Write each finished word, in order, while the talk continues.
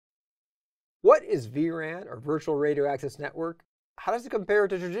is vRAN, or Virtual Radio Access Network? How does it compare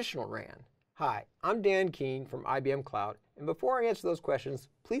to traditional RAN? Hi, I'm Kehn from IBM Cloud, and before I answer those questions,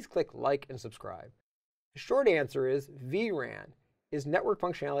 please click like and subscribe. The short answer is vRAN is network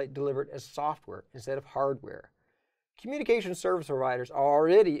functionality delivered as software instead of hardware. Communication service providers are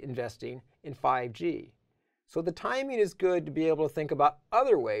already investing in 5G, so the timing is good to be able to think about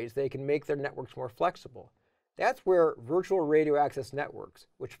other ways they can make their networks more flexible. That's where virtual radio access networks,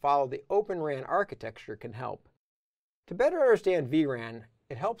 which follow the Open RAN architecture, can help. To better understand vRAN,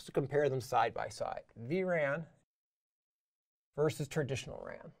 it helps to compare them side by side. vRAN versus traditional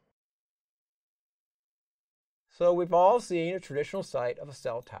RAN. So we've all seen a traditional site of a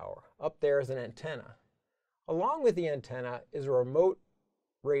cell tower. Up there is an antenna. Along with the antenna is a remote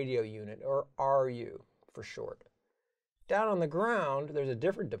radio unit, or RU for short. Down on the ground, there's a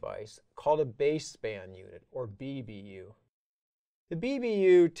different device called a baseband unit, or BBU. The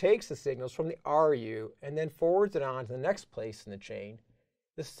BBU takes the signals from the RU and then forwards it on to the next place in the chain,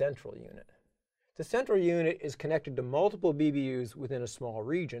 the central unit. The central unit is connected to multiple BBUs within a small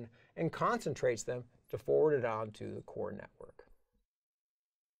region and concentrates them to forward it on to the core network.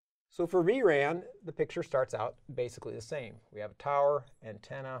 So for vRAN, the picture starts out basically the same. We have a tower,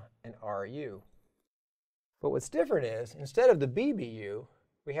 antenna, and RU. But what's different is, instead of the BBU,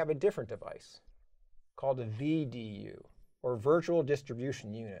 we have a different device called a VDU, or Virtual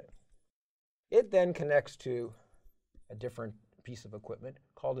Distribution Unit. It then connects to a different piece of equipment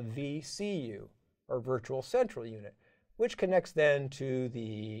called a VCU, or Virtual Central Unit, which connects then to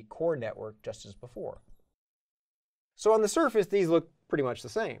the core network just as before. So on the surface, these look pretty much the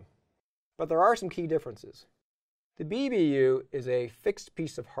same, but there are some key differences. The BBU is a fixed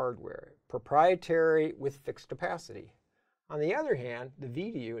piece of hardware, proprietary with fixed capacity. On the other hand, the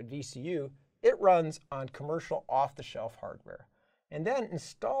VDU and VCU, it runs on commercial off-the-shelf hardware. And then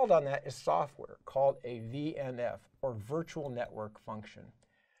installed on that is software called a VNF, or Virtual Network Function.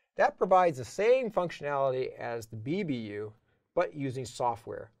 That provides the same functionality as the BBU, but using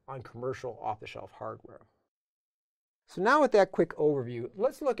software on commercial off-the-shelf hardware. So now with that quick overview,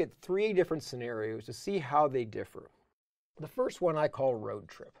 let's look at 3 different scenarios to see how they differ. The first one I call road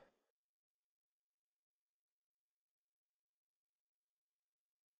trip.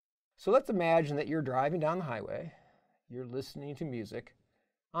 So let's imagine that you're driving down the highway, you're listening to music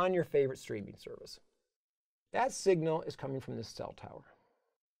on your favorite streaming service. That signal is coming from this cell tower.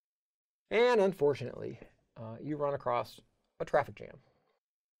 And unfortunately, you run across a traffic jam.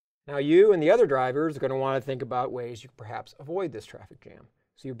 Now you and the other drivers are going to want to think about ways you can perhaps avoid this traffic jam.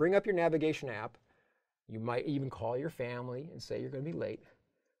 So you bring up your navigation app. You might even call your family and say you're going to be late,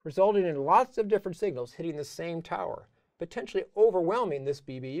 resulting in lots of different signals hitting the same tower, potentially overwhelming this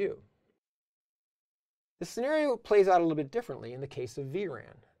BBU. The scenario plays out a little bit differently in the case of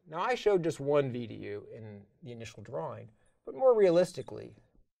vRAN. Now I showed just one VDU in the initial drawing, but more realistically,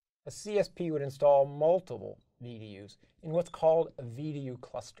 a CSP would install multiple VDUs in what's called a VDU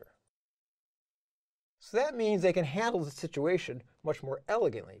cluster. So that means they can handle the situation much more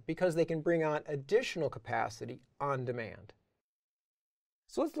elegantly because they can bring on additional capacity on demand.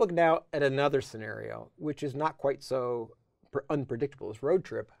 So let's look now at another scenario, which is not quite so unpredictable as road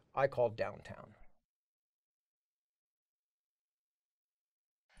trip, I call downtown.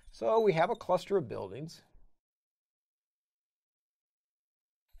 So we have a cluster of buildings.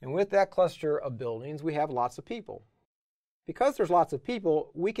 And with that cluster of buildings, we have lots of people. Because there's lots of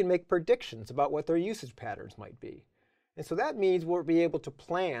people, we can make predictions about what their usage patterns might be. And so that means we'll be able to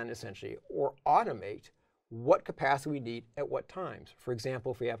plan, essentially, or automate what capacity we need at what times. For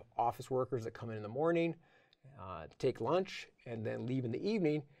example, if we have office workers that come in the morning, take lunch, and then leave in the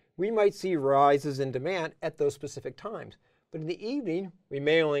evening, we might see rises in demand at those specific times. But in the evening, we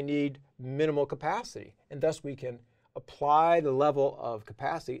may only need minimal capacity, and thus we can apply the level of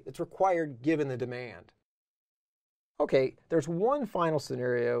capacity that's required given the demand. Okay, there's one final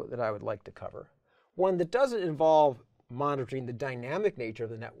scenario that I would like to cover, one that doesn't involve monitoring the dynamic nature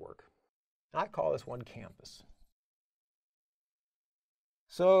of the network. I call this one campus.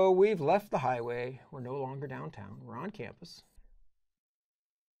 So we've left the highway, we're no longer downtown, we're on campus.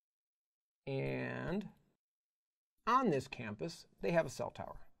 And on this campus, they have a cell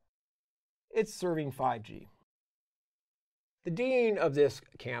tower. It's serving 5G. The dean of this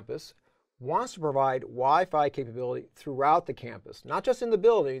campus wants to provide Wi-Fi capability throughout the campus, not just in the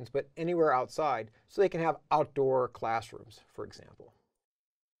buildings, but anywhere outside, so they can have outdoor classrooms, for example.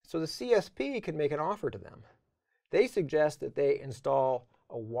 So the CSP can make an offer to them. They suggest that they install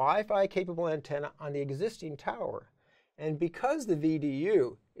a Wi-Fi capable antenna on the existing tower. And because the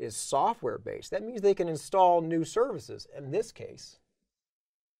VDU is software-based, that means they can install new services. In this case,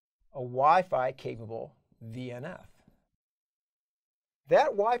 a a Wi-Fi capable VNF.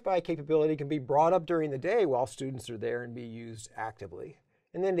 That Wi-Fi capability can be brought up during the day while students are there and be used actively.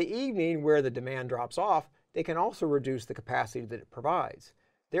 And then the evening, where the demand drops off, they can also reduce the capacity that it provides,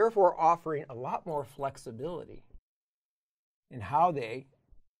 therefore offering a lot more flexibility in how they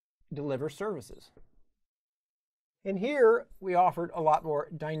deliver services. And here we offered a lot more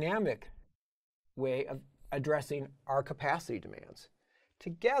dynamic way of addressing our capacity demands.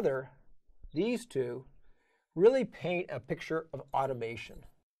 Together, these two really paint a picture of automation.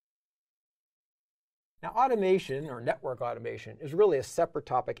 Now, automation, or network automation, is really a separate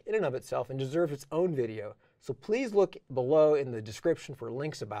topic in and of itself and deserves its own video, so please look below in the description for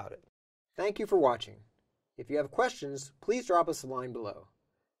links about it. Thank you for watching. If you have questions, please drop us a line below.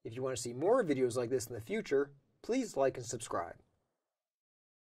 If you want to see more videos like this in the future, please like and subscribe.